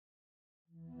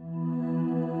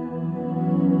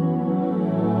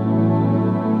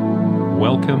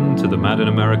Welcome to the Mad in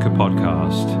America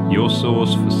podcast, your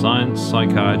source for science,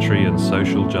 psychiatry, and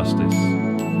social justice.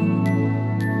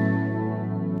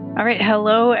 All right,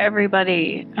 hello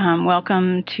everybody.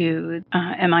 Welcome to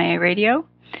MIA Radio.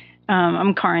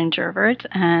 I'm Karin Gervert,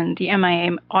 and the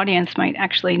MIA audience might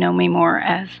actually know me more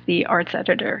as the arts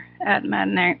editor at Mad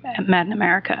in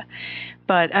America.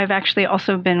 But I've actually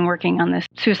also been working on this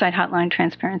suicide hotline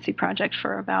transparency project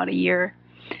for about a year.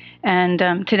 And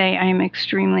today I am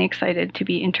extremely excited to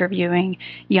be interviewing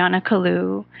Yana,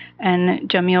 Calou and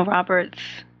Jahmil Roberts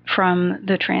from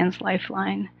the Trans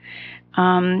Lifeline.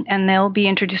 And they'll be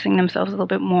introducing themselves a little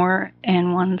bit more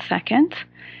in 1 second.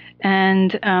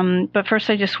 But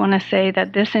first, I just want to say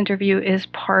that this interview is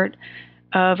part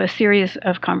of a series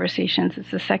of conversations. It's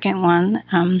the second one.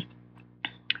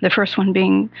 The first one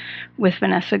being with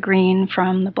Vanessa Green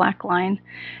from the Black Line,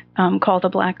 called The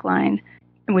Black Line,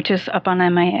 which is up on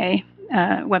MIA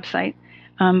website.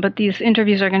 But these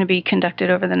interviews are going to be conducted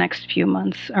over the next few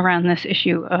months around this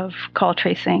issue of call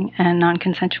tracing and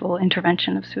non-consensual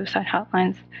intervention of suicide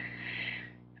hotlines.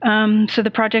 So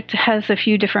the project has a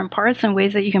few different parts and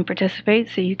ways that you can participate,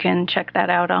 so you can check that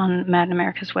out on Mad in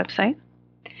America's website.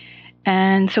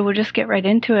 And so we'll just get right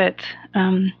into it.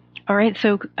 All right,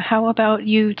 so how about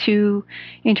you to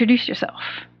introduce yourself?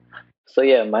 So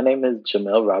yeah, my name is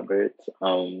Jahmil Roberts.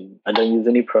 I don't use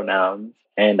any pronouns,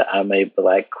 and I'm a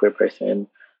Black queer person,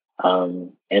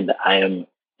 and I am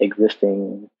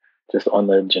existing just on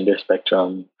the gender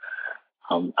spectrum.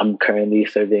 I'm currently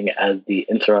serving as the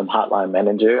interim hotline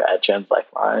manager at Trans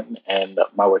Lifeline, and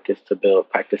my work is to build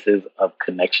practices of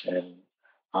connection.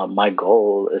 My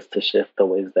goal is to shift the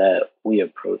ways that we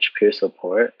approach peer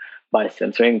support by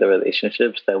centering the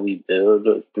relationships that we build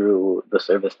through the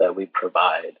service that we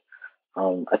provide.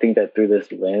 I think that through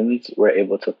this lens, we're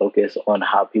able to focus on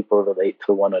how people relate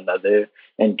to one another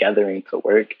and gathering to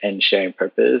work and sharing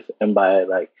purpose, and by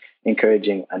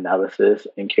encouraging analysis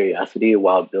and curiosity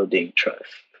while building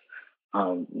trust.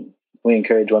 We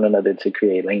encourage one another to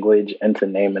create language and to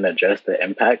name and address the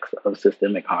impacts of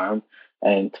systemic harm,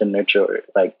 and to nurture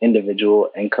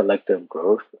individual and collective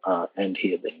growth and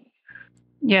healing.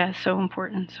 Yeah, so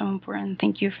important, so important.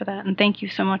 Thank you for that. And thank you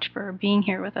so much for being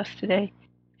here with us today.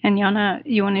 And Yana,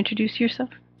 you want to introduce yourself?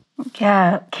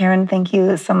 Yeah, Karen, thank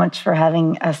you so much for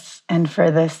having us and for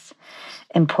this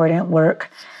important work.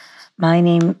 My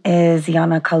name is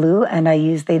Yana Calou, and I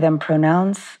use they, them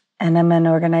pronouns. And I'm an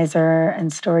organizer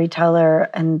and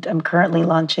storyteller, and I'm currently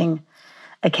launching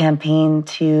a campaign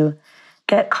to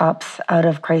get cops out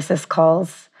of crisis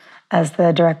calls as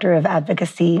the director of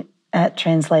Advocacy at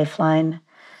Trans Lifeline.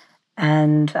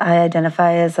 And I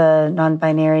identify as a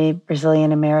non-binary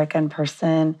Brazilian American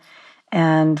person.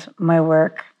 And my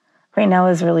work right now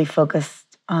is really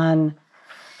focused on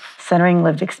centering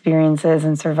lived experiences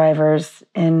and survivors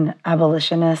in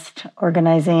abolitionist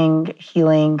organizing,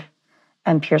 healing,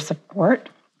 and peer support.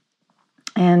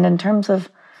 And in terms of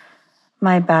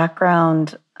my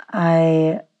background,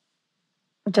 I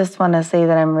just want to say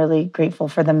that I'm really grateful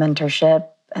for the mentorship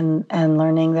and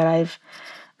learning that I've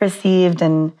received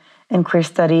in queer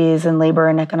studies and labor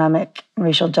and economic and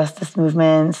racial justice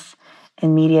movements,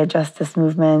 in media justice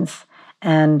movements,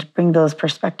 and bring those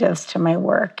perspectives to my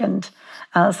work. And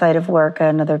outside of work,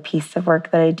 another piece of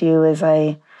work that I do is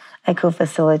I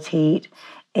co-facilitate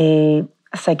a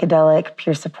psychedelic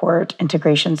peer support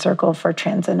integration circle for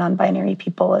trans and non-binary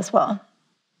people as well.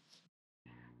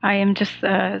 I am just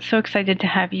so excited to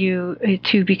have you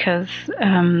too, because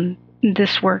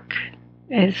this work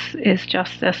is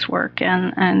justice work,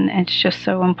 and it's just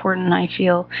so important, I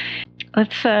feel.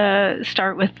 Let's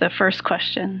start with the first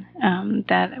question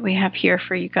that we have here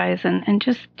for you guys, and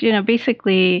just,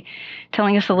 basically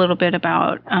telling us a little bit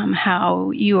about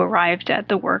how you arrived at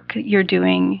the work you're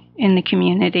doing in the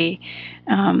community,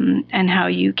 and how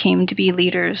you came to be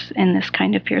leaders in this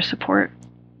kind of peer support.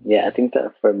 Yeah, I think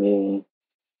that for me,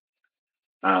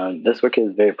 this work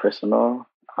is very personal.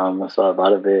 So a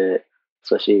lot of it,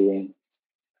 especially,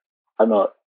 I don't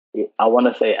know, I want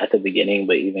to say at the beginning,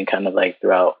 but even kind of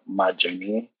throughout my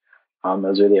journey, it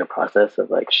was really a process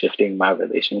of shifting my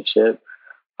relationship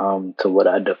to what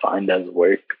I defined as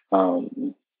work. I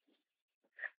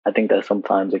think that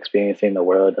sometimes experiencing the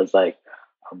world as a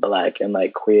Black and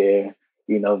queer,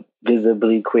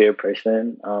 visibly queer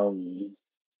person,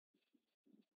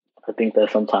 I think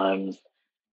that sometimes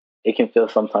it can feel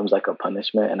sometimes like a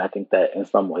punishment. And I think that in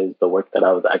some ways, the work that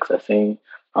I was accessing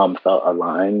felt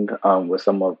aligned with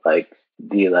some of the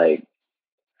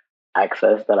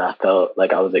access that I felt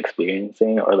like I was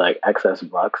experiencing, or access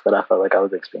blocks that I felt like I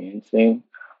was experiencing.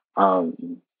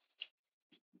 And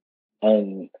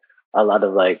a lot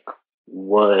of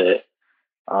what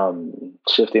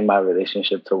shifting my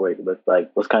relationship to work looked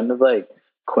like was kind of like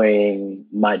querying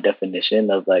my definition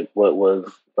of like what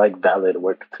was like valid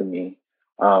work to me,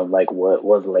 like what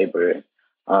was labor.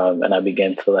 And I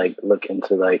began to like look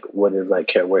into like what is like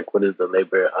care work, what is the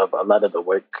labor of a lot of the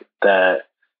work that,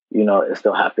 you know, is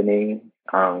still happening.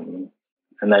 And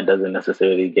that doesn't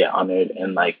necessarily get honored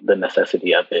and like the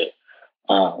necessity of it.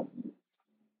 Um,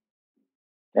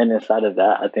 and inside of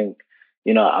that, I think,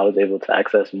 you know, I was able to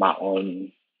access my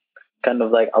own kind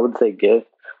of like, I would say, gift,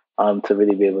 to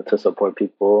really be able to support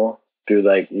people through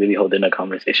like really holding a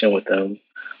conversation with them.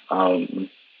 Um,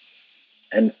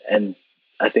 and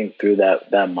I think through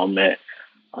that moment,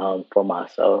 for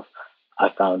myself, I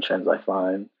found Trans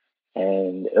Lifeline,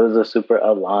 and it was a super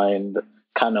aligned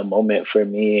kind of moment for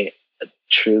me.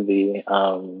 Truly,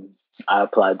 I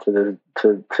applied to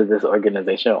this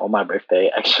organization on my birthday,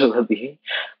 actually,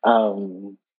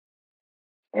 and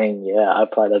yeah, I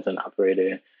applied as an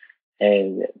operator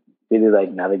and really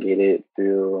like navigated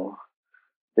through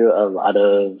a lot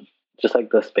of just like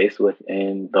the space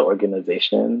within the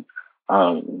organization.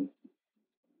 Um,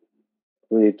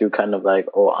 really through kind of like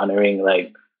honoring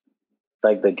like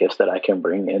the gifts that I can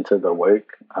bring into the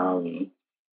work, and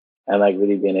like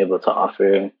really being able to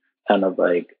offer kind of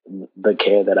like the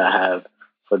care that I have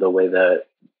for the way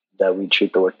that we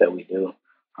treat the work that we do,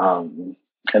 and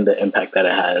the impact that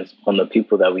it has on the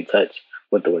people that we touch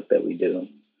with the work that we do.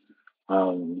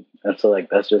 And so like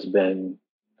that's just been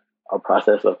a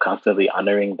process of constantly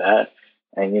honoring that.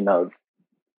 And you know,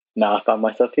 now I found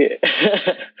myself here.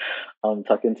 I'm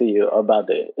talking to you about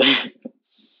it.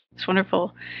 It's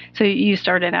wonderful. So you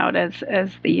started out as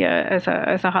the as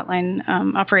a hotline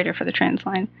operator for the Trans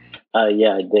Line.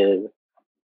 Yeah, I did.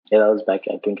 Yeah, that was back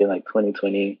I think in like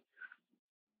 2020.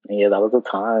 And yeah, that was a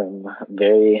time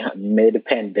very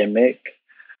mid-pandemic,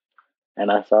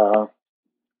 and I saw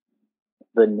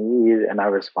the need, and I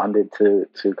responded to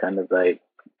kind of like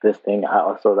this thing. I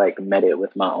also like met it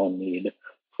with my own need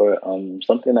for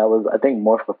something that was I think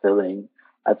more fulfilling.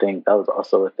 I think that was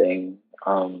also a thing,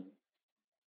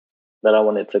 that I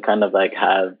wanted to kind of like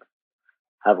have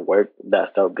work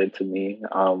that felt good to me,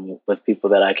 with people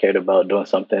that I cared about, doing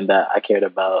something that I cared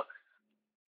about.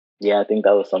 Yeah, I think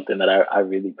that was something that I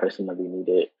really personally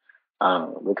needed,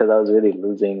 because I was really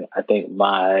losing, I think,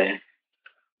 my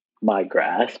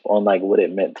grasp on like what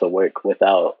it meant to work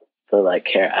without the like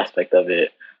care aspect of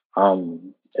it.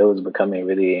 It was becoming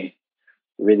really,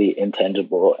 really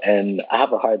intangible, and I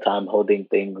have a hard time holding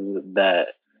things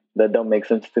that don't make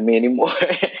sense to me anymore.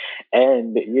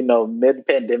 And you know, mid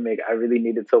pandemic, I really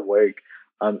needed to work,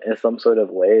 in some sort of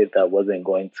way that wasn't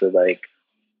going to like,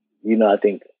 you know, I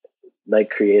think like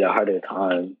create a harder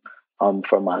time,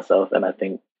 for myself. And I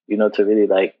think, you know, to really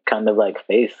like kind of like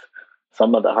face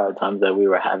some of the hard times that we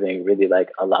were having, really like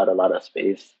a lot of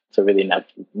space to really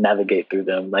navigate through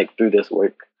them, like through this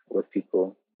work with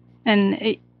people.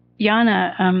 And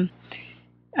Yana,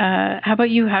 how about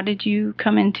you? How did you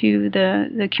come into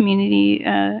the community,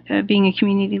 being a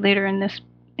community leader in this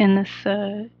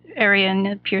area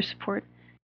and peer support?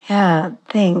 Yeah,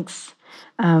 thanks.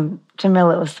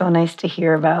 Jahmil, it was so nice to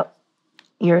hear about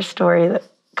your story that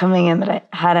coming in that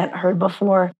I hadn't heard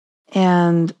before.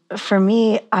 And for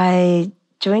me, I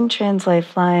joined Trans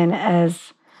Lifeline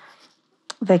as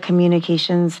the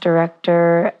communications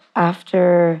director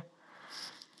after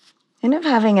kind of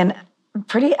having a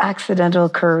pretty accidental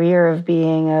career of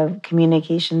being a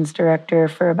communications director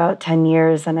for about 10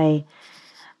 years. And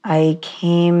I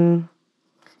came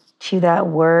to that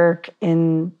work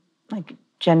in like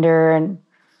gender and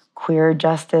queer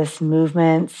justice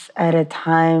movements at a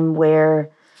time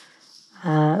where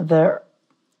the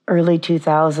early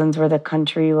 2000s, where the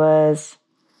country was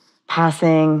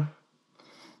passing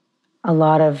a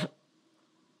lot of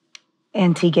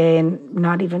anti-gay and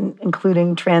not even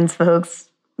including trans folks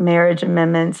marriage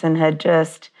amendments, and had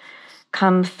just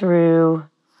come through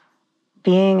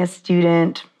being a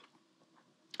student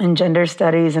in gender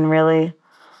studies and really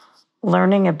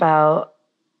learning about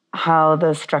how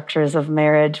the structures of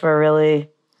marriage were really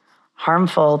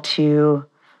harmful to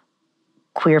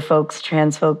queer folks,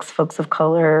 trans folks, folks of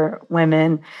color,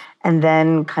 women, and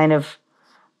then kind of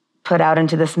put out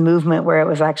into this movement where it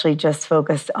was actually just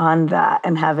focused on that,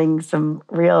 and having some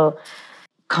real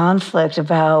conflict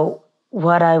about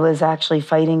what I was actually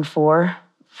fighting for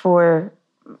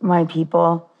my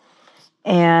people.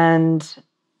 And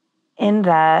in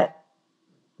that,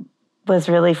 was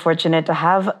really fortunate to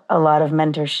have a lot of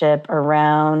mentorship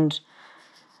around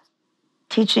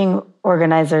teaching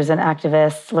organizers and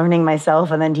activists, learning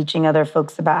myself, and then teaching other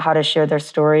folks about how to share their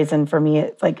stories. And for me,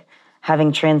 it's like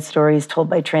having trans stories told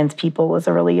by trans people was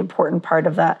a really important part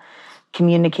of that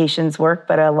communications work,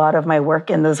 but a lot of my work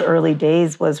in those early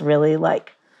days was really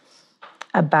like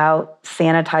about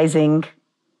sanitizing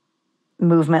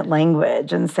movement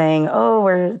language and saying, oh,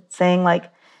 we're saying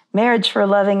like marriage for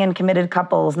loving and committed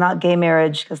couples, not gay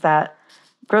marriage, because that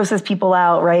grosses people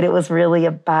out, right? It was really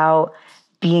about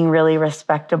being really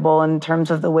respectable in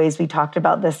terms of the ways we talked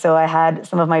about this. So I had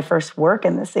some of my first work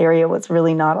in this area was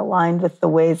really not aligned with the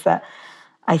ways that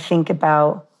I think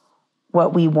about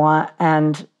what we want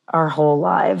and our whole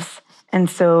lives. And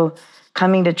so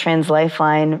coming to Trans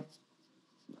Lifeline,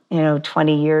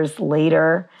 20 years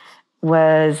later,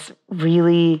 was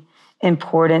really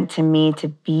important to me to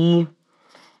be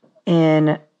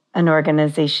in an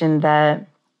organization that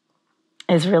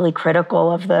is really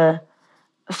critical of the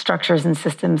structures and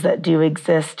systems that do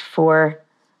exist for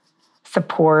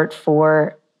support,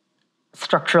 for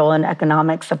structural and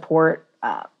economic support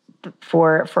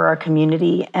for our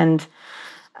community. And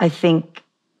I think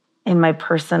in my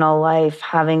personal life,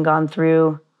 having gone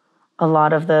through a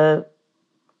lot of the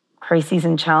crises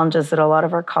and challenges that a lot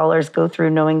of our callers go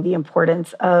through, knowing the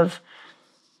importance of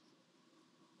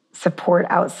support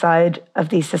outside of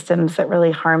these systems that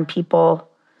really harm people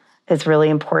is really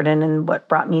important, and what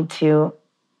brought me to,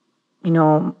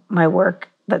 my work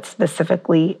that's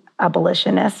specifically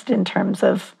abolitionist in terms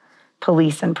of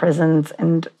police and prisons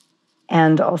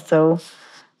and also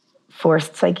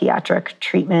forced psychiatric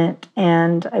treatment.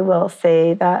 And I will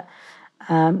say that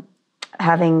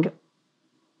having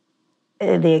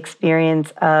the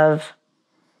experience of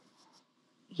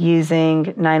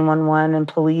using 911 and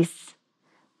police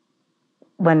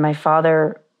when my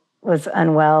father was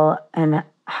unwell and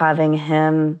having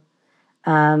him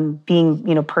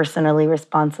being, personally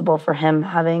responsible for him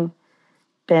having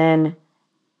been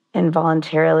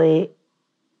involuntarily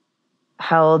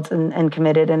held and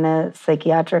committed in a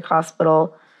psychiatric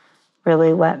hospital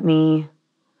really let me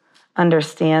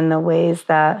understand the ways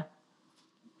that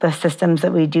the systems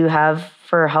that we do have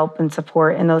for help and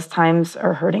support in those times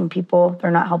are hurting people.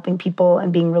 They're not helping people,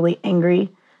 and being really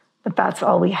angry that that's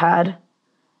all we had.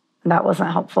 And that wasn't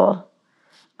helpful.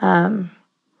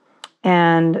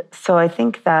 And so I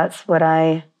think that's what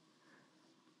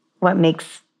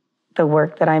makes the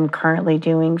work that I'm currently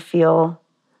doing feel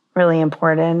really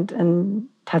important and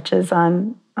touches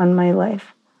on my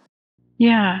life.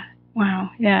 Yeah. Wow.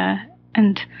 Yeah.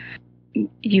 And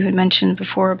you had mentioned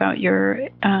before about your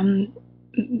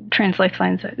Trans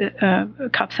Lifeline's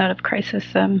Cops Out of Crisis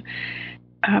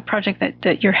project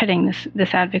that you're heading,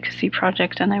 this advocacy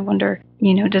project. And I wonder,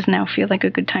 does now feel like a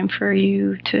good time for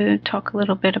you to talk a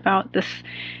little bit about this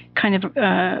kind of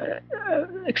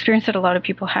experience that a lot of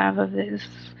people have of this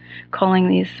calling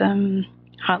these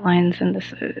hotlines and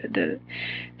the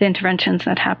interventions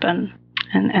that happen,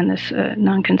 and this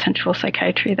non-consensual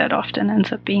psychiatry that often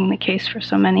ends up being the case for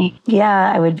so many.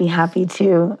 Yeah, I would be happy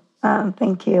to.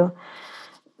 Thank you.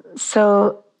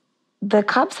 So the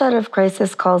Cops Out of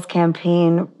Crisis Calls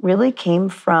campaign really came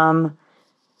from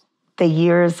the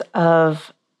years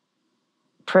of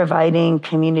providing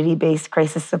community-based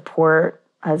crisis support,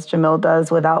 as Jahmil does,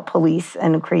 without police,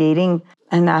 and creating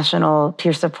a national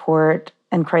peer support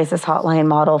and crisis hotline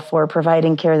model for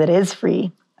providing care that is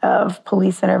free of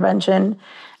police intervention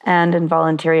and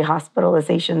involuntary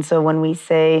hospitalization. So when we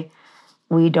say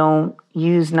we don't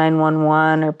use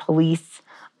 911 or police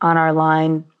on our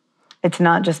line, it's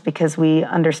not just because we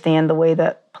understand the way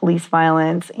that police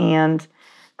violence and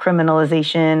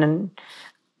criminalization and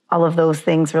all of those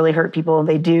things really hurt people.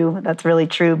 They do. That's really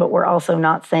true. But we're also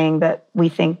not saying that we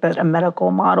think that a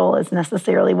medical model is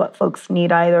necessarily what folks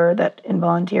need either, that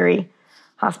involuntary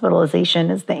hospitalization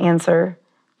is the answer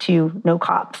to no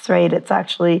cops, right? It's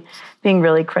actually being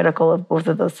really critical of both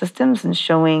of those systems and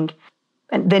showing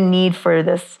the need for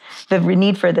this. The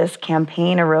need for this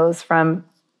campaign arose from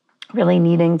really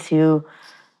needing to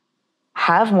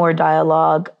have more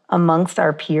dialogue amongst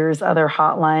our peers, other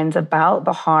hotlines, about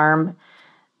the harm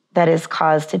that is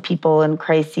caused to people in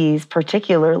crises,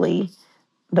 particularly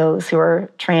those who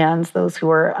are trans, those who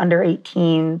are under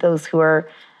 18, those who are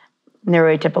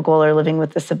neuroatypical or living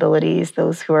with disabilities,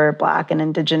 those who are Black and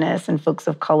Indigenous and folks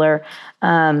of color,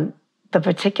 the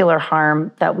particular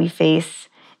harm that we face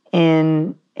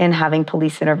in having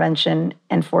police intervention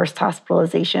and forced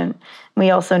hospitalization. We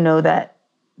also know that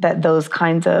those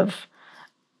kinds of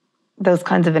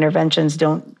interventions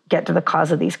don't get to the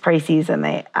cause of these crises, and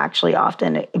they actually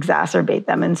often exacerbate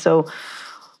them. And so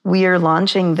we are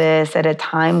launching this at a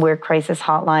time where crisis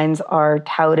hotlines are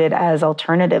touted as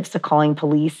alternatives to calling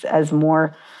police, as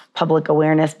more public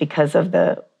awareness because of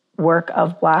the work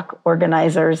of Black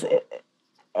organizers,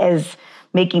 as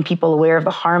making people aware of the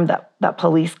harm that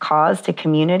police cause to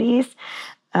communities.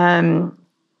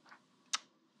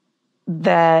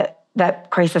 that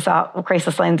crisis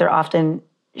lines are often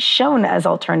shown as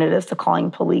alternatives to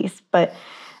calling police. But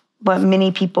what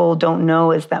many people don't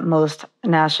know is that most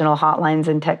national hotlines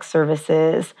and tech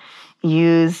services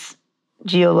use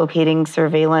geolocating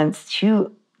surveillance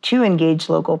to engage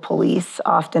local police,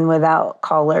 often without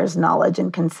callers' knowledge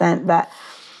and consent that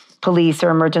police or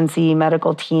emergency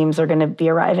medical teams are going to be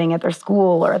arriving at their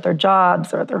school or at their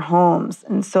jobs or at their homes.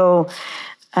 And so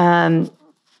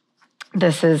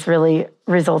this is really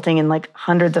resulting in like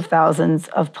hundreds of thousands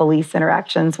of police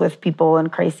interactions with people in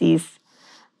crises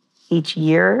each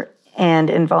year, and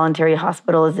involuntary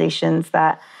hospitalizations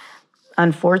that,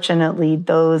 unfortunately,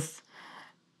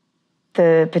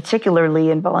 the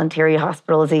particularly involuntary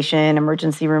hospitalization,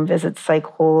 emergency room visits, psych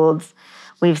holds,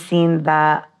 we've seen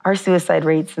that our suicide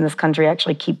rates in this country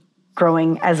actually keep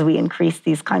growing as we increase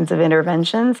these kinds of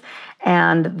interventions,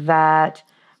 and that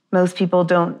most people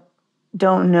don't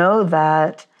know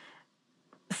that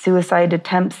suicide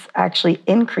attempts actually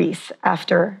increase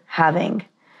after having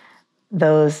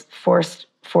those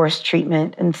forced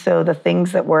treatment. And so the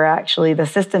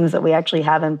systems that we actually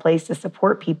have in place to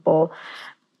support people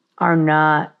are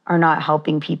not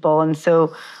helping people. And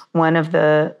so one of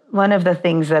the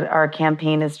things that our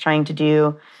campaign is trying to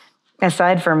do,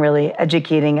 aside from really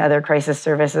educating other crisis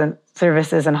services and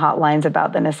hotlines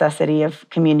about the necessity of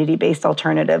community-based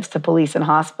alternatives to police and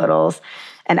hospitals,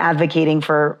 and advocating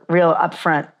for real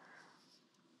upfront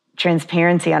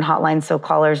transparency on hotlines so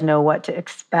callers know what to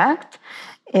expect,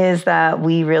 is that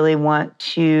we really want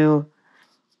to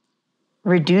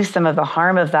reduce some of the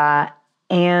harm of that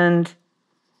and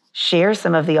share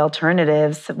some of the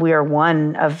alternatives. We are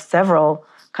one of several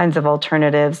kinds of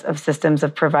alternatives of systems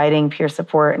of providing peer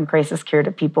support and crisis care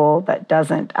to people that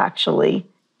doesn't actually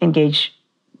engage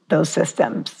those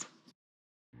systems.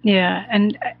 Yeah,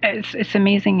 and it's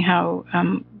amazing how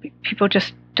people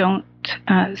just don't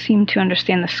seem to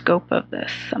understand the scope of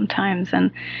this sometimes, and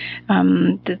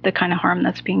the kind of harm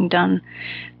that's being done.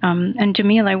 And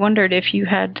Jahmil, I wondered if you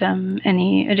had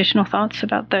any additional thoughts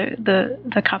about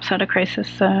the Cops Out of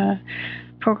Crisis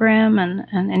program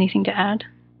and anything to add.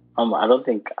 I don't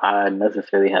think I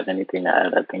necessarily have anything to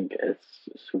add. I think it's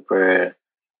super,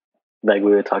 like we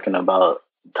were talking about,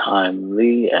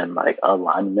 timely and like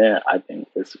alignment. I think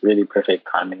it's really perfect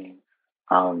timing,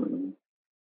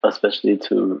 especially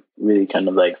to really kind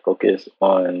of like focus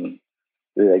on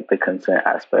really like the consent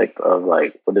aspect of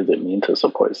like what does it mean to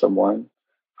support someone.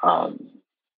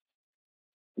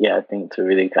 I think to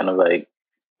really kind of like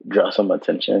draw some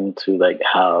attention to like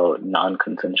how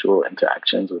non-consensual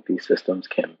interactions with these systems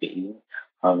can be,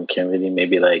 can really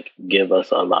maybe like give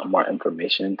us a lot more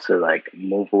information to like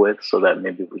move with, so that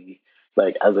maybe we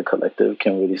like as a collective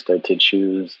can really start to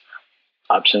choose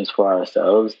options for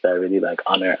ourselves that really like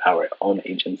honor our own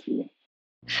agency.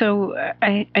 So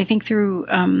I think through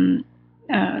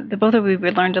the both of you,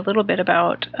 we learned a little bit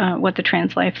about what the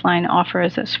Trans Lifeline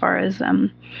offers as far as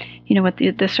what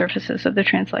the services of the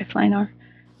Trans Lifeline are.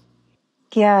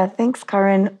 Yeah, thanks,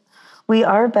 Karen. We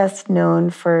are best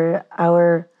known for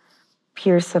our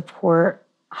peer support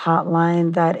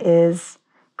hotline that is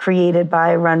created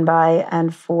by, run by,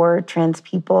 and for trans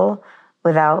people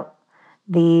without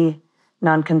the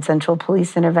non-consensual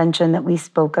police intervention that we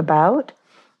spoke about.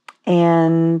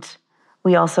 And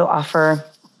we also offer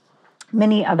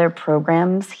many other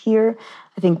programs here.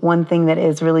 I think one thing that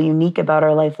is really unique about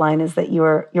our Lifeline is that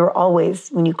you're always,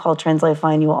 when you call Trans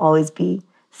Lifeline, you will always be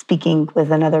speaking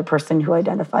with another person who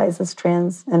identifies as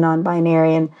trans and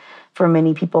non-binary. And for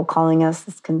many people calling us,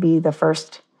 this can be the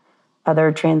first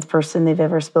other trans person they've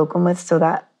ever spoken with. So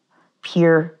that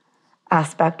peer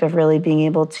aspect of really being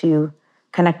able to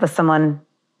connect with someone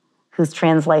whose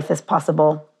trans life is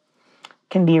possible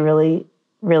can be really,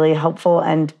 really helpful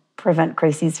and prevent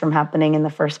crises from happening in the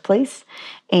first place.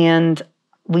 And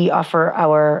we offer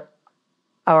our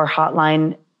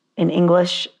hotline in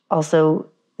English, also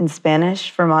in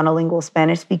Spanish for monolingual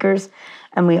Spanish speakers.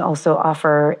 And we also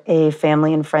offer a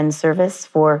family and friends service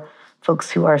for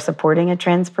folks who are supporting a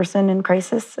trans person in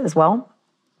crisis as well.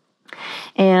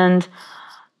 And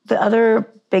the other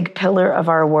big pillar of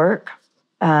our work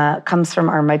comes from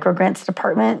our microgrants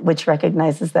department, which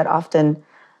recognizes that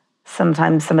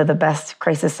sometimes some of the best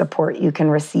crisis support you can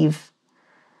receive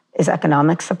is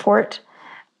economic support,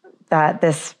 that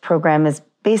this program is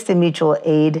based in mutual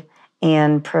aid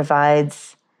and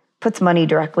puts money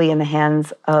directly in the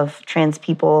hands of trans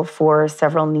people for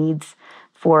several needs,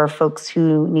 for folks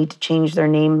who need to change their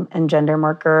name and gender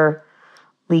marker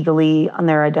legally on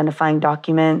their identifying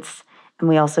documents. And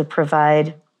we also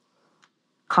provide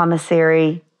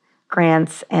commissary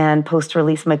grants and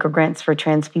post-release microgrants for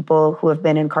trans people who have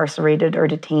been incarcerated or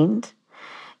detained.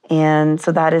 And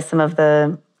so that's some of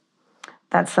the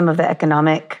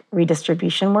economic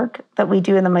redistribution work that we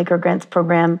do in the microgrants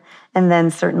program. And then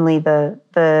certainly the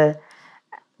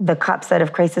COPS Out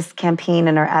of Crisis campaign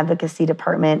in our advocacy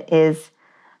department is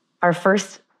our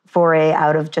first foray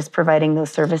out of just providing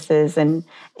those services and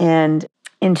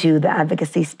into the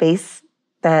advocacy space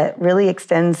that really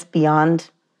extends beyond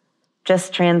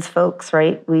just trans folks,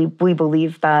 right? We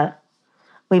believe that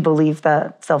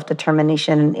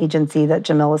self-determination and agency that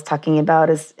Jahmil was talking about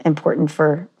is important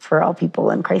for all people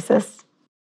in crisis.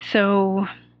 So,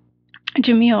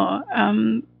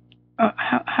 Jahmil,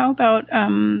 how about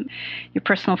your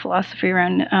personal philosophy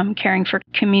around caring for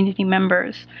community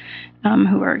members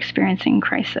who are experiencing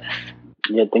crisis?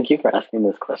 Yeah, thank you for asking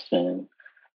this question.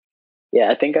 Yeah,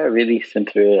 I think I really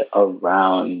center it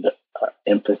around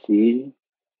empathy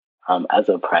as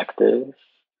a practice.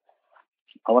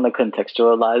 I want to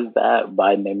contextualize that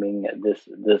by naming this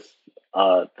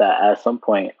that at some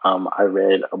point I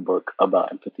read a book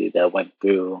about empathy that went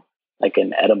through like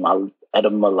an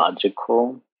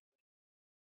etymological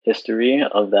history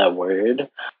of that word,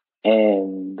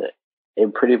 and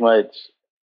it pretty much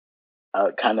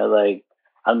kind of like,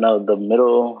 I don't know, the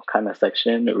middle kind of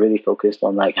section really focused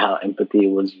on like how empathy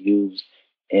was used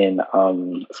in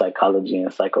psychology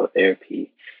and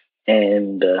psychotherapy.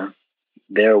 And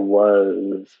there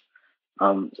was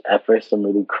at first some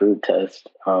really crude tests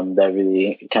that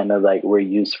really kind of like were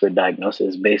used for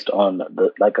diagnosis based on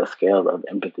like a scale of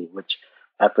empathy, which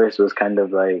at first was kind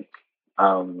of like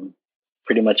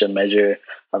pretty much a measure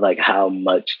of like how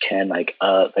much can like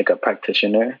a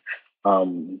practitioner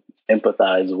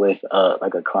empathize with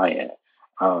like a client,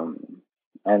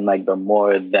 and like the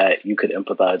more that you could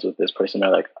empathize with this person, or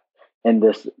like in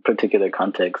this particular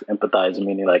context, empathize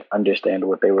meaning like understand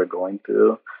what they were going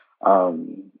through.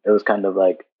 It was kind of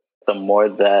like the more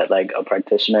that like a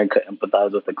practitioner could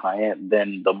empathize with the client,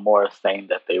 then the more sane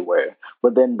that they were.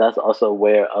 But then that's also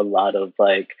where a lot of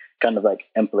like kind of like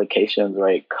implications,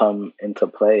 right, come into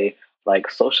play,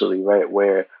 like socially, right,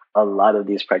 where a lot of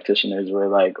these practitioners were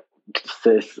like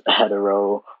cis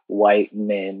hetero white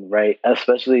men, right,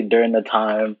 especially during the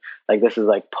time, like this is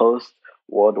like post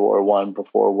World War One,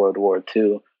 before World War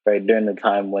Two, right, during the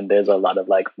time when there's a lot of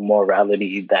like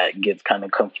morality that gets kind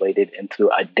of conflated into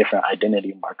different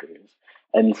identity markers.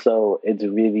 And so it's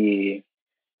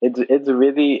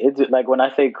like, when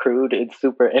I say crude, it's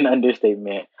super an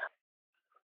understatement.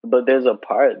 But there's a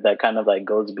part that kind of like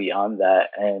goes beyond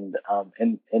that, and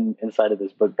inside of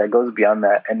this book that goes beyond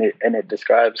that, and it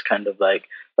describes kind of like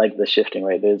the shifting,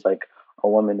 right? There's like a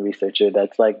woman researcher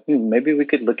that's like, maybe we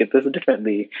could look at this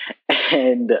differently,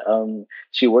 and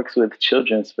she works with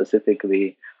children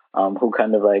specifically, who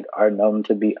kind of like are known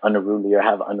to be unruly or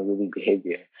have unruly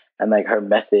behavior. And like her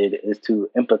method is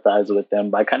to empathize with them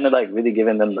by kind of like really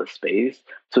giving them the space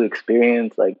to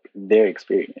experience like their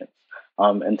experience.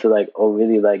 And to like,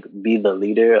 really like be the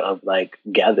leader of like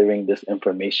gathering this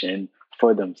information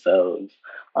for themselves,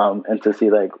 and to see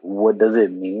like what does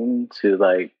it mean to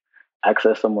like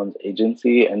access someone's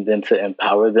agency, and then to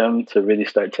empower them to really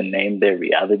start to name their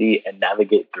reality and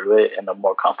navigate through it in a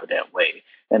more confident way,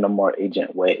 in a more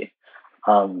agent way.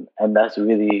 And that's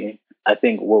really, I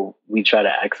think, what we try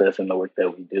to access in the work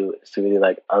that we do, is to really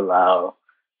like allow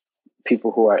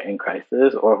people who are in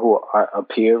crisis, or who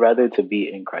appear rather to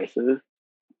be in crisis,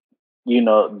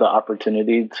 the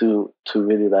opportunity to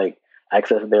really like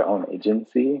access their own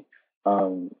agency,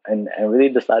 and really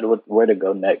decide where to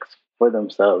go next for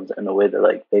themselves in a way that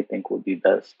like they think would be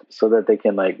best, so that they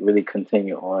can like really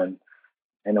continue on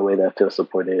in a way that feels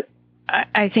supported.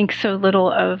 I think so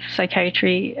little of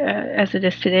psychiatry as it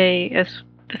is today, as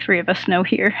the three of us know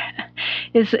here,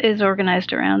 is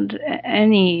organized around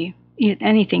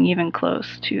anything even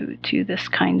close to this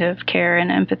kind of care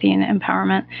and empathy and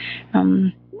empowerment.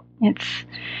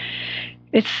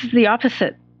 It's the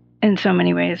opposite in so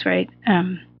many ways, right?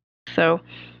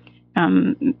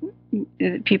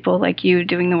 People like you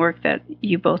doing the work that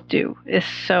you both do is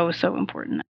so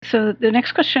important. So the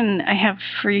next question I have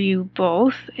for you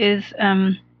both is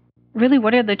really,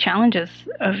 what are the challenges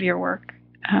of your work?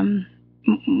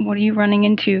 What are you running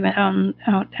into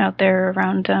out there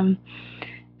around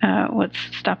what's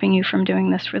stopping you from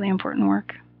doing this really important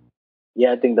work?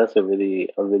 Yeah, I think that's a really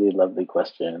lovely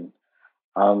question.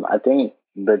 I think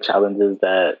the challenges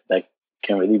that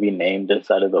can really be named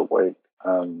inside of the work,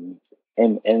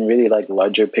 in really like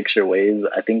larger picture ways,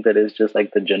 I think that is just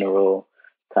like the general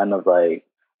kind of like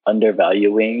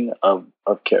undervaluing of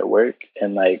care work,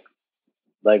 and like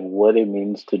like what it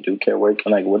means to do care work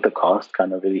and like what the cost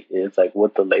kind of really is, like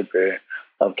what the labor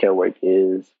of care work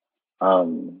is.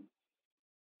 Um,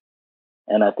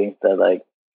 and I think that like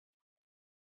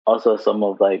also some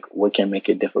of like what can make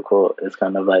it difficult is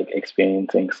kind of like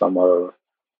experiencing some of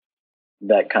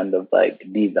that kind of like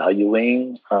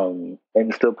devaluing,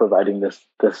 and still providing this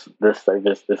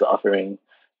service, this offering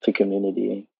to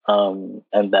community, and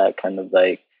that kind of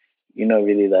like, you know,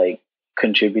 really like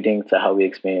contributing to how we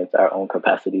experience our own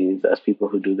capacities as people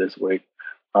who do this work,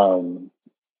 um,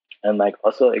 and like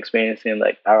also experiencing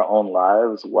like our own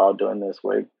lives while doing this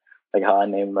work, like how I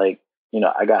named like, you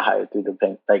know, I got hired through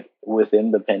like within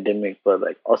the pandemic, but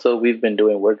like also we've been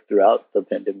doing work throughout the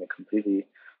pandemic completely.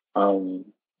 um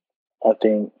I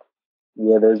think,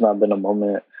 yeah, there's not been a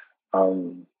moment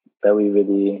that we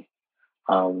really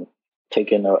um,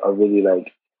 taken a really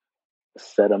like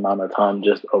set amount of time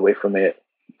just away from it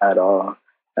at all.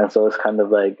 And so it's kind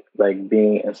of like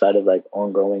being inside of like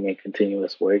ongoing and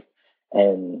continuous work,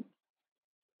 and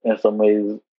in some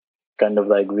ways, kind of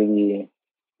like really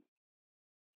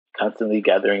constantly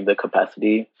gathering the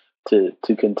capacity to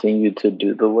continue to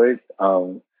do the work,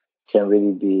 can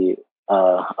really be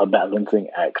a balancing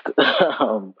act.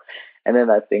 And then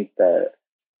I think that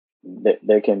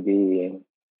there can be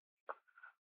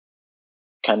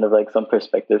kind of like some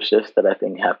perspective shifts that I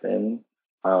think happen,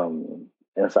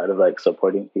 inside of like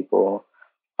supporting people,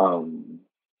 um,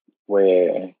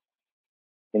 where,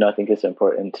 you know, I think it's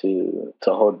important to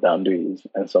hold boundaries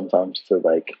and sometimes to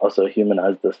like also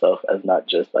humanize the self as not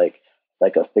just like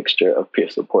a fixture of peer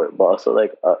support, but also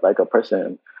like a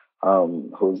person,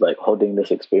 who's like holding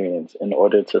this experience in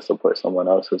order to support someone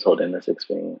else who's holding this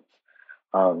experience,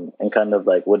 and kind of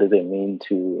like what does it mean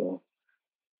to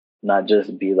not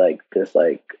just be like this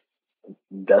like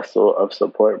vessel of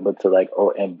support, but to like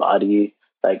embody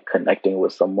like connecting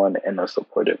with someone in a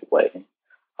supportive way,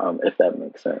 if that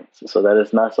makes sense. So that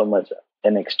it's not so much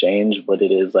an exchange, but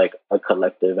it is like a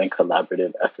collective and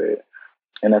collaborative effort.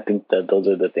 And I think that those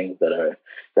are the things that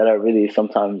are really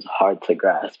sometimes hard to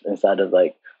grasp inside of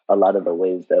like a lot of the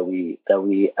ways that we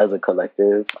as a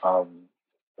collective,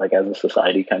 like as a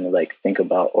society, kind of like think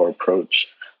about or approach,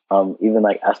 even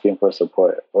like asking for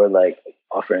support or like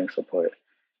offering support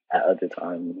at other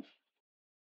times.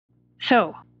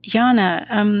 So,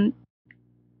 Yana,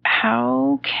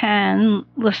 how can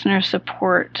listeners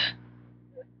support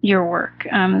your work,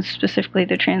 specifically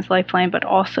the Trans Lifeline, but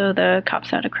also the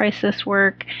Cops Out of Crisis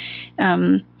work,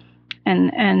 and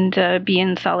be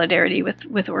in solidarity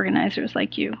with organizers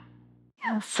like you?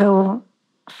 Yeah, so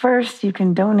first, you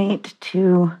can donate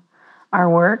to our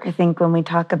work. I think when we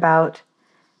talk about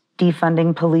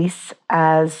defunding police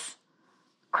as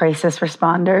crisis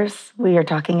responders, we are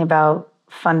talking about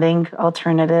funding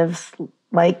alternatives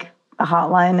like the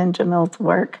hotline and Jahmil's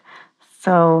work.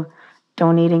 So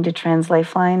donating to Trans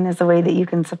Lifeline is a way that you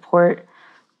can support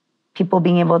people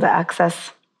being able to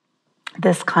access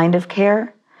this kind of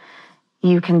care.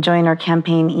 You can join our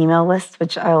campaign email list,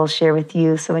 which I will share with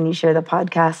you. So when you share the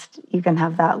podcast, you can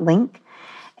have that link.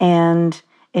 And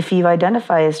if you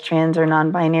identify as trans or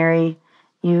non-binary,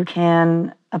 you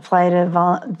can apply to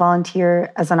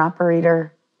volunteer as an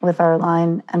operator with our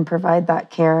line and provide that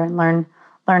care and learn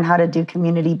how to do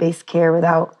community-based care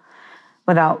without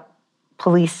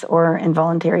police or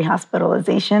involuntary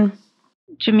hospitalization.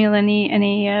 Jahmil,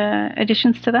 any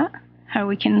additions to that? How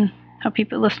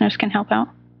listeners can help out?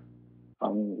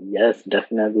 Yes,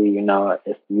 definitely. You know,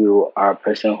 if you are a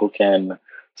person who can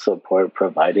support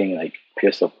providing like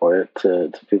peer support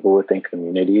to people within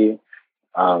community,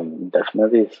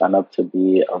 definitely sign up to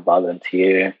be a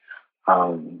volunteer.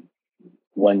 Um,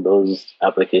 when those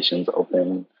applications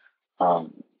open,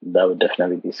 that would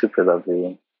definitely be super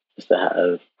lovely just to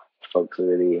have folks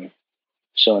really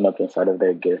showing up inside of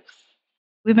their gifts.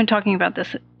 We've been talking about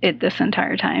this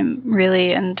entire time,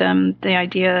 really, and the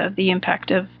idea of the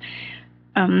impact of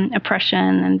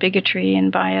oppression and bigotry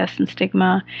and bias and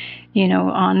stigma,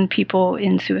 on people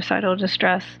in suicidal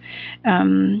distress,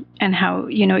 and how,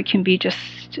 it can be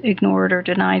just ignored or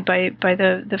denied by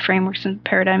the frameworks and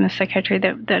paradigm of psychiatry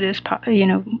that is,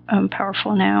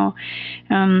 powerful now.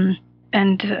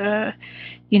 And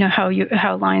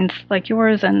how lines like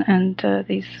yours and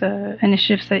these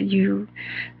initiatives that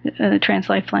the Trans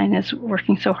Lifeline is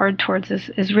working so hard towards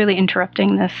is really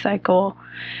interrupting this cycle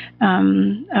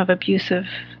of abusive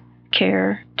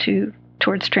care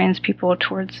towards trans people,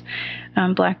 towards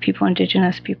Black people,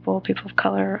 Indigenous people, people of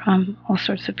color, all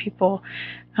sorts of people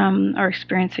are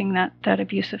experiencing that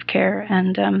abusive care,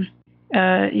 and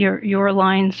your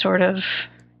line sort of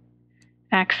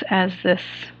acts as this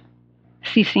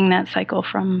ceasing that cycle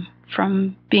from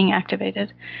being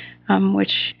activated.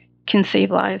 which can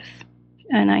save lives,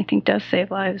 and I think does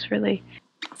save lives, really.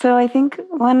 So I think,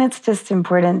 one, it's just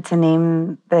important to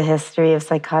name the history of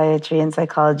psychiatry and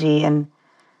psychology and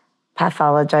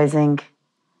pathologizing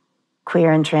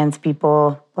queer and trans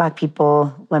people, Black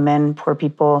people, women, poor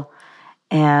people,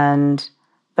 and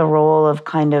the role of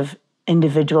kind of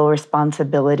individual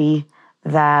responsibility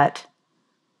that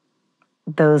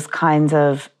those kinds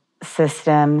of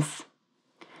systems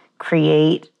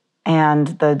create, and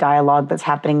the dialogue that's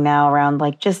happening now around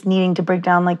like just needing to break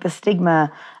down like the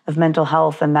stigma of mental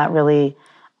health, and that really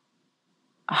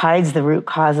hides the root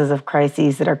causes of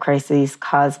crises that are crises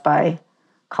caused by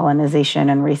colonization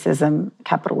and racism,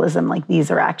 capitalism. Like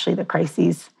these are actually the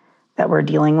crises that we're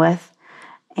dealing with,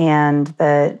 and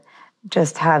that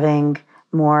just having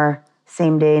more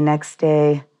same day, next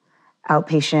day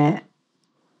outpatient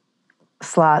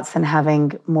slots and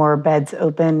having more beds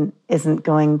open isn't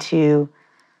going to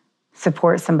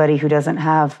support somebody who doesn't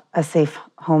have a safe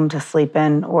home to sleep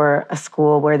in or a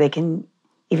school where they can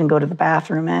even go to the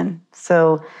bathroom in.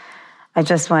 So I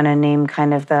just want to name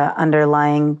kind of the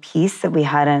underlying piece that we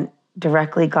hadn't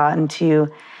directly gotten to.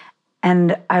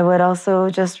 And I would also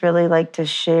just really like to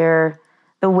share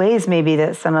the ways maybe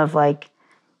that some of like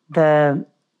the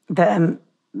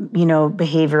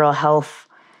behavioral health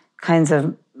kinds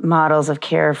of models of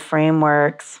care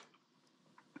frameworks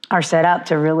are set up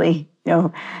to really,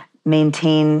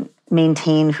 maintain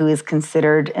who is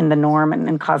considered in the norm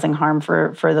and causing harm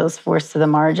for those forced to the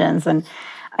margins. And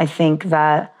I think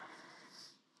that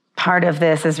part of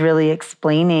this is really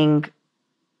explaining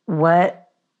what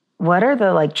are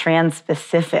the like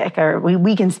trans-specific, or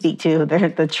we can speak to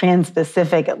the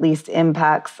trans-specific at least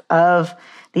impacts of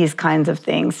these kinds of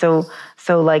things. So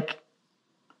like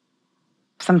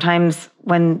sometimes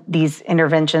when these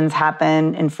interventions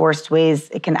happen in forced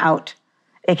ways, it can out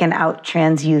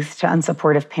trans youth to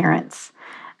unsupportive parents.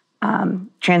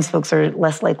 Trans folks are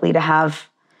less likely to have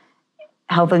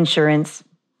health insurance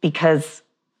because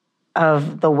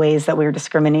of the ways that we're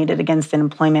discriminated against in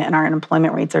employment, and our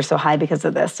unemployment rates are so high because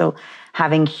of this. So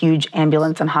having huge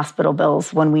ambulance and hospital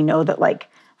bills when we know that like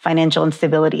financial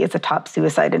instability is a top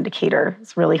suicide indicator,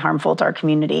 it's really harmful to our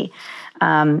community.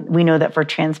 We know that for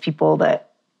trans people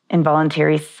that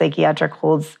involuntary psychiatric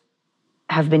holds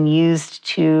have been used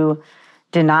to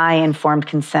deny informed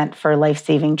consent for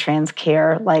life-saving trans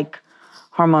care like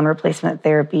hormone replacement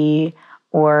therapy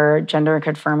or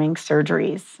gender-confirming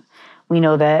surgeries. We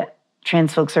know that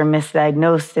trans folks are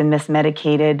misdiagnosed and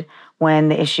mismedicated when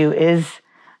the issue is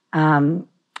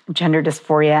gender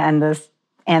dysphoria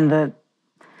and the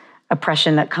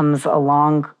oppression that comes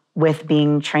along with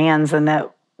being trans, and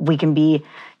that we can be,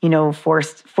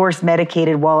 forced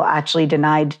medicated while actually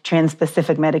denied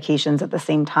trans-specific medications at the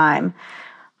same time.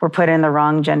 We're put in the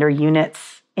wrong gender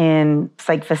units in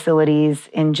psych facilities,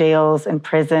 in jails, in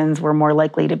prisons. We're more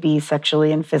likely to be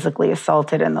sexually and physically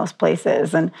assaulted in those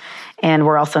places. And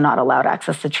we're also not allowed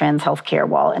access to trans health care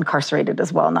while incarcerated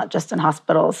as well, not just in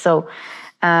hospitals. So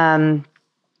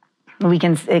it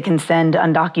can send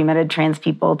undocumented trans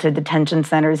people to detention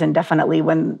centers indefinitely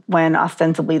when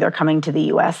ostensibly they're coming to the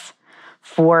U.S.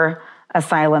 for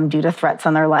asylum due to threats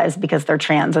on their lives because they're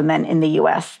trans. And then in the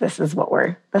U.S., this is what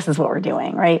we're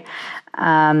doing, right?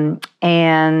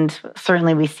 And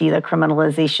certainly we see the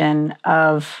criminalization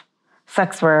of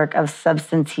sex work, of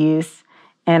substance use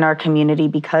in our community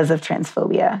because of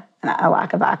transphobia and a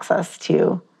lack of access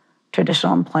to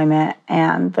traditional employment.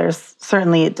 And there's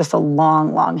certainly just a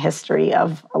long, long history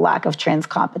of a lack of trans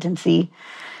competency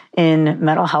in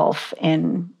mental health,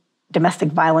 in domestic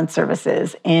violence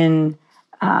services, in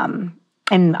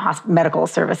medical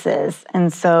services.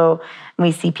 And so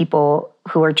we see people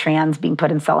who are trans being put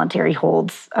in solitary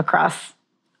holds across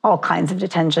all kinds of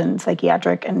detention,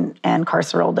 psychiatric and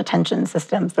carceral detention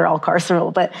systems. They're all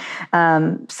carceral, but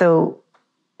and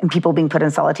people being put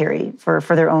in solitary for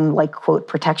their own, like, quote,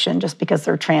 protection just because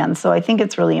they're trans. So I think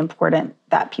it's really important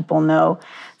that people know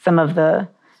some of the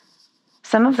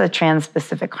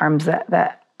trans-specific harms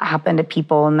that happen to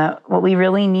people, and that what we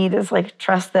really need is like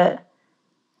trust that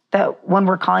when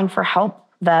we're calling for help,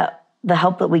 that the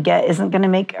help that we get isn't going to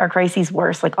make our crises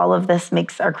worse. Like all of this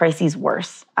makes our crises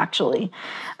worse, actually.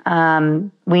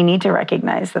 We need to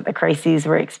recognize that the crises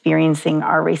we're experiencing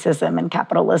are racism and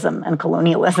capitalism and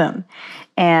colonialism.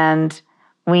 And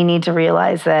we need to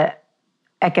realize that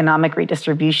economic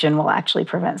redistribution will actually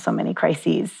prevent so many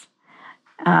crises.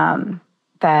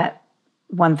 That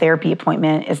one therapy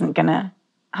appointment isn't going to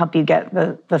help you get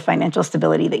the financial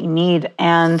stability that you need.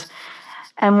 And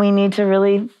we need to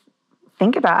really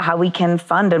think about how we can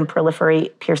fund and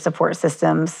proliferate peer support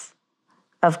systems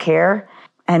of care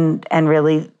and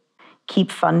really,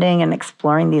 keep funding and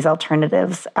exploring these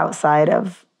alternatives outside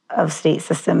of state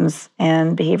systems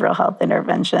and behavioral health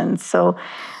interventions. So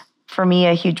for me,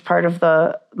 a huge part of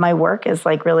my work is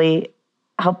like really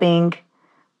helping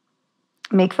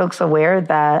make folks aware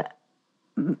that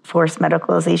forced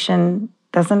medicalization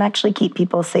doesn't actually keep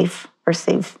people safe or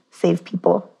save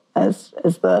people, as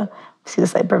the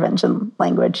suicide prevention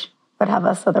language would have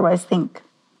us otherwise think.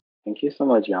 Thank you so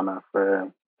much, Yana,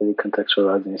 for really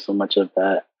contextualizing so much of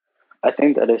that. I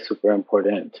think that is super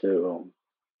important to,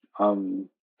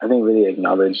 I think, really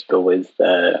acknowledge the ways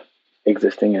that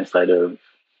existing inside of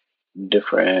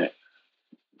different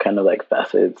kind of like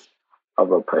facets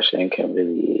of oppression can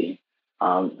really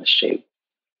shape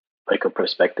like a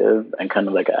perspective and kind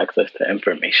of like access to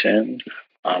information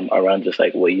around just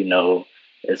like what you know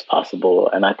is possible.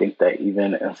 And I think that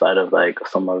even inside of like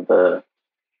some of the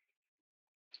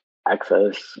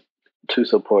access to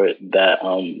support that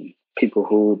people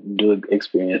who do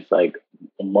experience like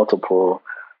multiple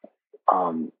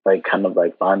like kind of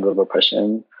like lines of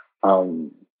oppression,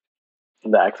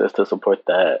 the access to support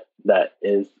that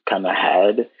is kind of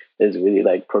had is really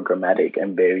like programmatic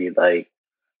and very like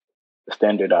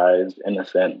standardized in a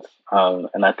sense.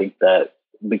 And I think that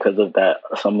because of that,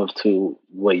 some of to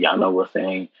what Yana was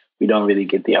saying, we don't really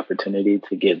get the opportunity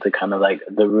to get to kind of like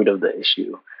the root of the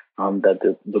issue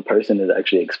that the person is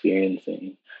actually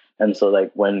experiencing. And so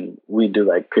like when we do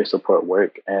like peer support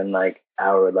work and like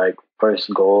our like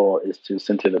first goal is to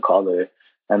center the caller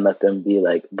and let them be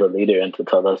like the leader and to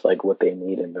tell us like what they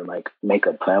need and then like make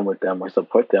a plan with them or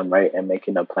support them, right? And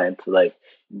making a plan to like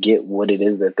get what it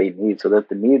is that they need so that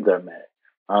the needs are met.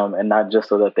 And not just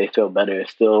so that they feel better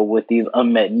still with these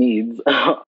unmet needs.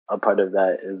 A part of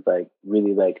that is like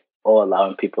really like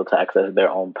allowing people to access their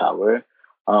own power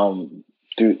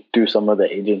through some of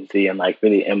the agency and like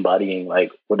really embodying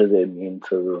like what does it mean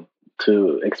to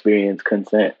experience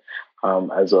consent,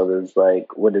 as well as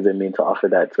like what does it mean to offer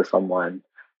that to someone.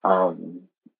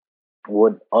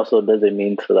 What also does it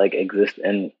mean to like exist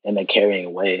in a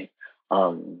caring way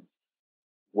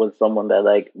with someone that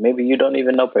like maybe you don't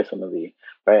even know personally,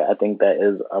 right? I think that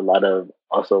is a lot of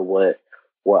also what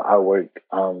our work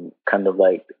kind of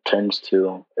like tends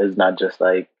to is not just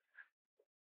like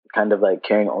kind of like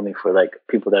caring only for like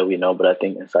people that we know, but I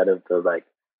think inside of the like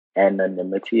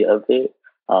anonymity of it,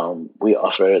 we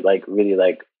offer like really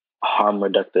like harm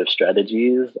reductive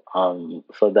strategies, so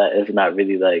that it's not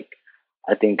really like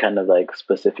I think kind of like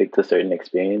specific to certain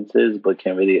experiences, but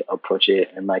can really approach it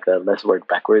and like let's work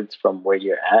backwards from where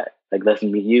you're at. Like let's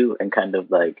meet you and kind of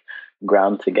like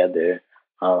ground together.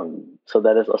 So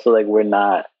that is also like we're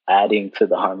not adding to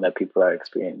the harm that people are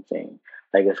experiencing.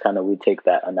 Like it's kind of we take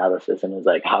that analysis and it's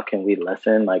like how can we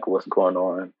lessen like what's going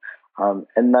on,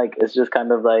 and like it's just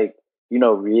kind of like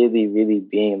really really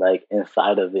being like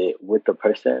inside of it with the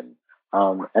person,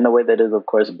 in a way that is of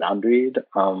course boundaried,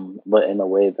 but in a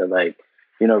way that like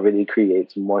really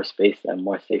creates more space and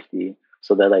more safety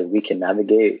so that like we can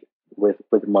navigate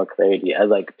with more clarity as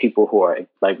like people who are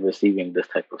like receiving this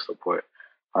type of support,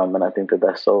 and I think that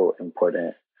that's so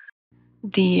important.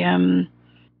 The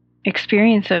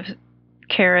experience of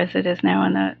care as it is now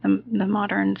in the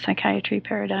modern psychiatry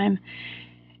paradigm,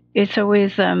 it's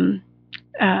always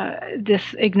this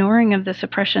ignoring of the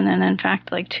suppression, and in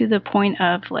fact like to the point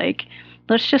of like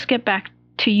let's just get back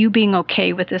to you being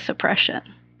okay with this oppression.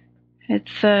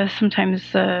 It's sometimes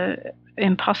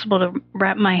impossible to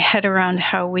wrap my head around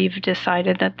how we've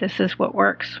decided that this is what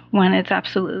works when it's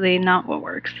absolutely not what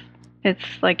works. It's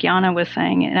like Yana was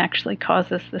saying, it actually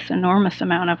causes this enormous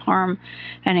amount of harm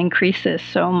and increases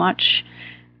so much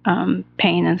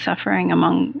pain and suffering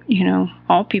among,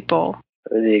 all people.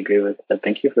 I really agree with that.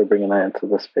 Thank you for bringing that into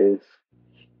the space.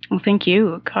 Well, thank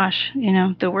you. Gosh,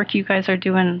 the work you guys are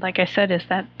doing, like I said, is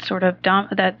that sort of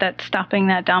that stopping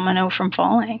that domino from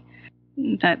falling.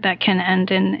 That can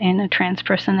end in a trans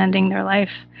person ending their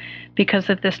life because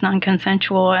of this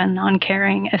non-consensual and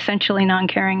essentially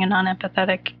non-caring and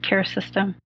non-empathetic care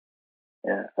system.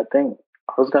 Yeah, I think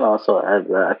I was going to also add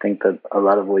that I think that a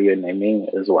lot of what you're naming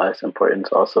is why it's important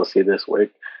to also see this work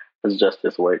as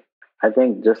justice work. I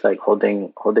think just like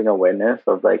holding awareness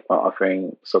of like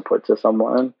offering support to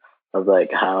someone of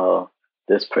like how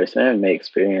this person may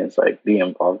experience like the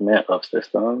involvement of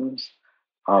systems.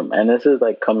 And this is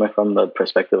like coming from the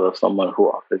perspective of someone who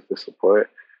offers the support.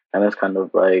 And it's kind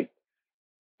of like,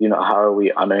 how are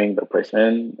we honoring the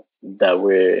person that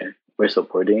we're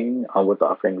supporting with the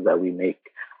offerings that we make?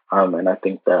 And I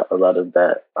think that a lot of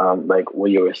that, like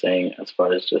what you were saying, as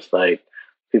far as just like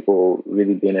people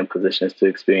really being in positions to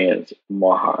experience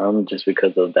more harm just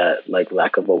because of that like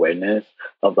lack of awareness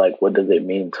of like what does it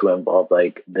mean to involve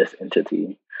like this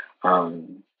entity.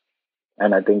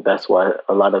 And I think that's why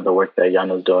a lot of the work that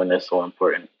Yana's doing is so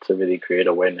important, to really create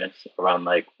awareness around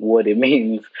like what it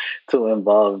means to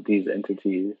involve these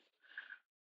entities.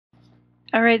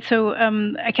 All right, so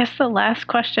I guess the last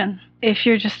question, if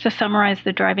you're just to summarize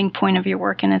the driving point of your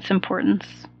work and its importance,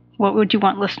 what would you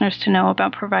want listeners to know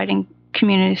about providing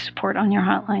community support on your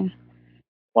hotline?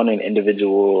 On an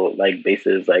individual like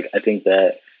basis, like I think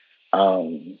that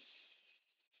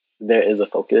there is a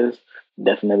focus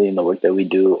definitely in the work that we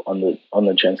do on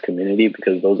the trans community,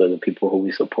 because those are the people who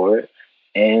we support.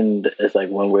 And it's like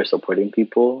when we're supporting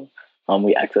people,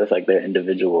 we access like their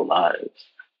individual lives,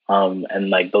 and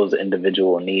like those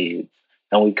individual needs,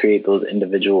 and we create those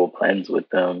individual plans with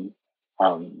them.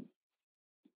 And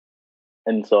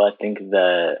so I think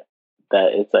that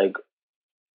it's like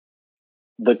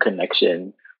the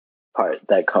connection part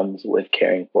that comes with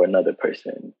caring for another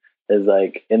person is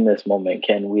like, in this moment,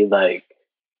 can we like,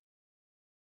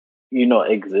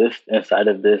 exist inside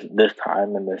of this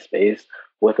time and this space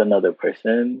with another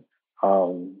person,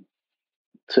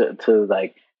 to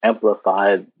like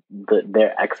amplify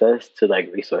their access to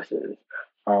like resources.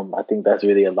 I think that's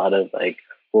really a lot of like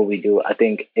what we do. I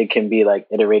think it can be like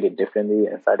iterated differently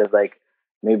inside of like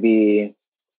maybe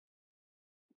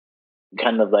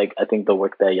kind of like, I think the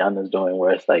work that Yana's doing,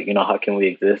 where it's like, how can we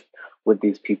exist with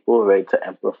these people, right, to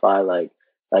amplify like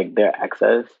their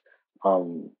access,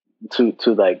 to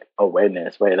like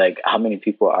awareness, right? Like how many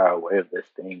people are aware of this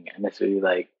thing, and it's really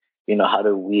like, how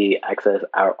do we access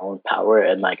our own power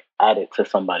and like add it to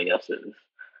somebody else's,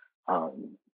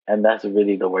 and that's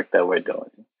really the work that we're doing.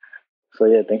 So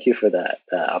yeah, thank you for that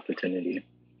opportunity.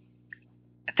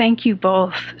 Thank you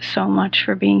both so much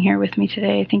for being here with me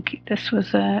today. I think this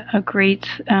was a great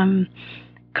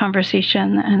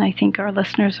conversation, and I think our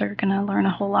listeners are going to learn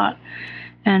a whole lot.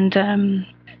 And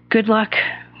good luck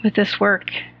with this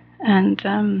work, and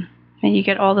may you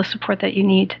get all the support that you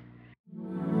need.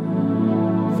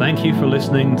 Thank you for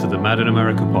listening to the Mad in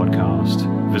America podcast.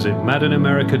 Visit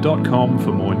madinamerica.com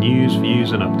for more news,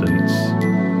 views, and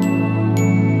updates.